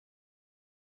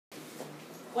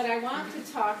what I want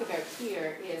to talk about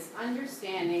here is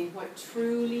understanding what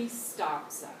truly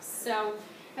stops us. So,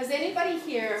 has anybody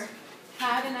here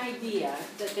had an idea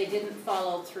that they didn't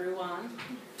follow through on?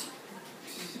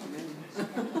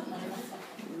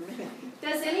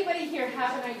 Does anybody here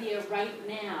have an idea right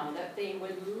now that they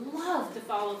would love to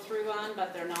follow through on,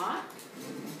 but they're not?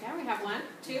 Yeah, we have 1,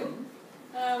 2.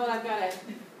 Well, I've got a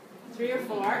 3 or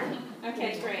 4.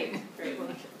 Okay, great.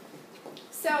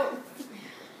 So,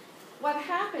 what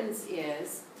happens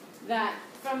is that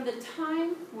from the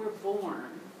time we're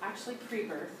born, actually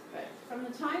pre-birth, but from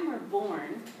the time we're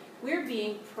born, we're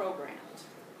being programmed.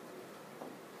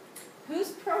 Who's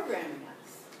programming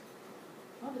us?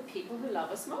 Well, the people who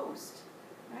love us most,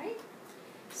 right?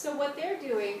 So what they're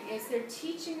doing is they're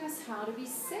teaching us how to be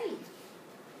safe.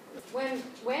 When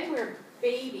we're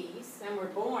babies and we're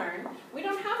born, we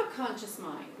don't have a conscious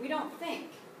mind. We don't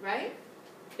think, right?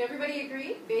 Everybody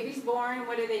agree? Baby's born,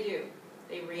 what do?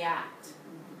 They react.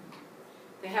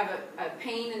 They have a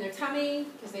pain in their tummy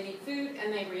because they need food,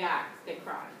 and they react. They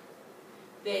cry.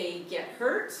 They get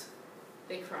hurt,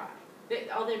 they cry.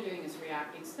 All they're doing is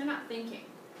reacting, so they're not thinking.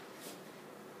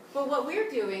 But what we're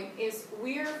doing is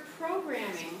we're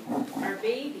programming our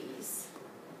babies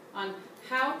on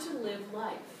how to live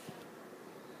life.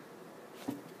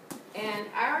 And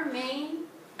our main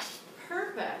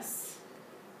purpose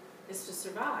is to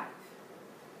survive,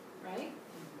 right?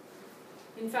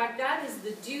 In fact, that is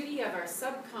the duty of our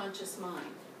subconscious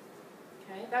mind.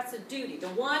 Okay? That's a duty. The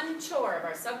one chore of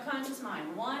our subconscious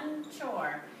mind, one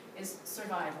chore, is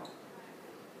survival.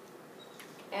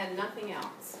 And nothing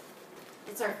else.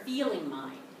 It's our feeling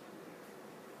mind.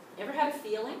 You ever had a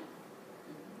feeling?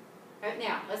 Right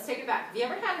now, let's take it back. Have you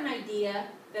ever had an idea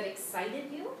that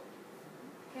excited you?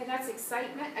 Okay, that's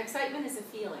excitement. Excitement is a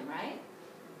feeling, right?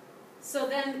 So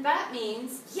then that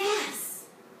means, yes,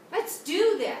 let's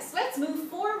do this. Let's move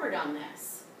forward on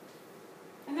this.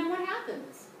 And then what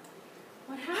happens?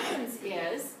 What happens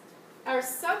is our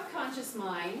subconscious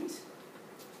mind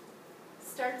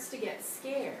starts to get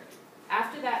scared.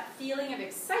 After that feeling of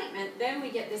excitement, then we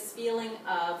get this feeling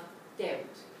of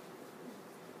doubt,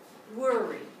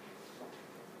 worry,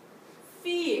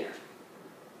 fear,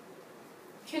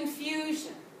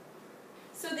 confusion.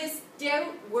 So this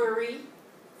doubt, worry,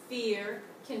 fear,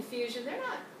 confusion, they're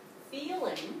not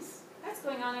feelings. That's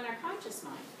going on in our conscious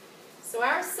mind. So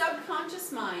our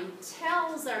subconscious mind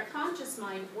tells our conscious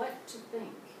mind what to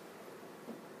think.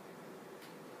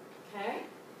 Okay?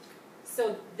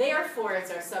 So therefore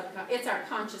it's our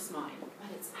conscious mind.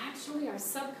 But it's actually our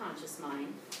subconscious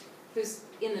mind who's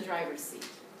in the driver's seat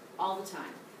all the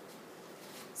time.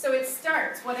 So it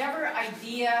starts, whatever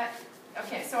idea,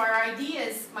 okay, so our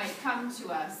ideas might come to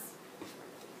us.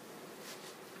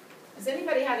 Has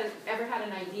anybody ever had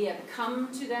an idea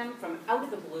come to them from out of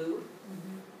the blue?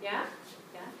 Mm-hmm. Yeah?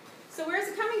 Yeah? So where's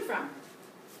it coming from?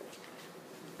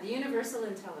 The universal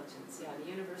intelligence, yeah,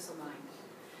 the universal mind.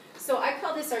 So I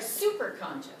call this our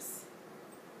superconscious.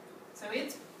 So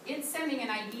it's sending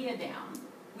an idea down.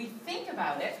 We think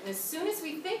about it, and as soon as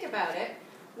we think about it,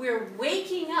 we're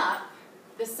waking up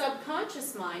the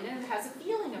subconscious mind, and it has a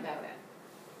feeling about it.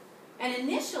 And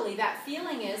initially, that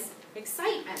feeling is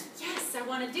excitement. Yes, I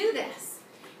want to do this.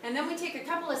 And then we take a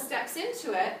couple of steps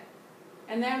into it,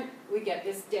 and then we get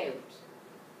this doubt,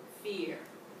 fear,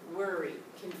 worry,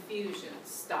 confusion,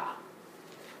 stop.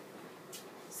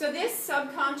 So this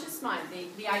subconscious mind,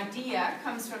 the idea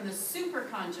comes from the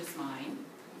superconscious mind.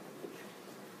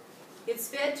 It's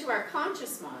fed to our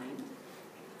conscious mind.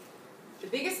 The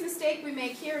biggest mistake we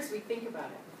make here is we think about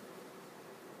it.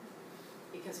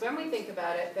 Because when we think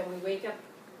about it, then we wake up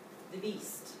the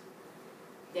beast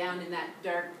down in that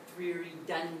dark, dreary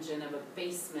dungeon of a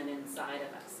basement inside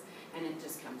of us. And it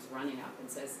just comes running up and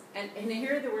says, and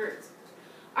here are the words,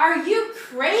 "Are you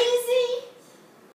crazy?